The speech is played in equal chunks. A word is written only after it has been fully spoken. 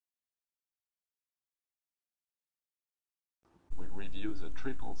review the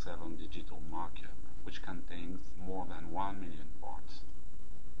 777 digital markup, which contains more than 1 million parts.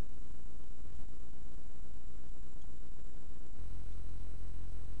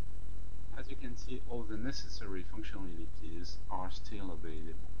 As you can see, all the necessary functionalities are still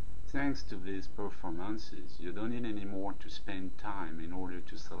available. Thanks to these performances, you don't need anymore to spend time in order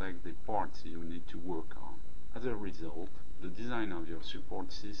to select the parts you need to work on. As a result, the design of your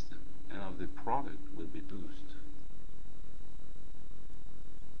support system and of the product will be boosted.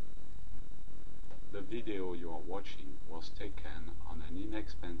 The video you are watching was taken on an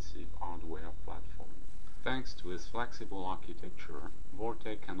inexpensive hardware platform. Thanks to its flexible architecture,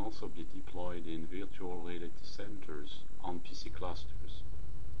 VorTec can also be deployed in virtual data centers on PC clusters.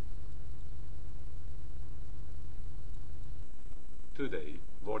 Today,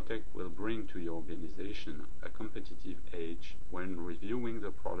 VorTec will bring to your organization a competitive edge when reviewing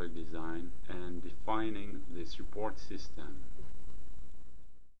the product design and defining the support system.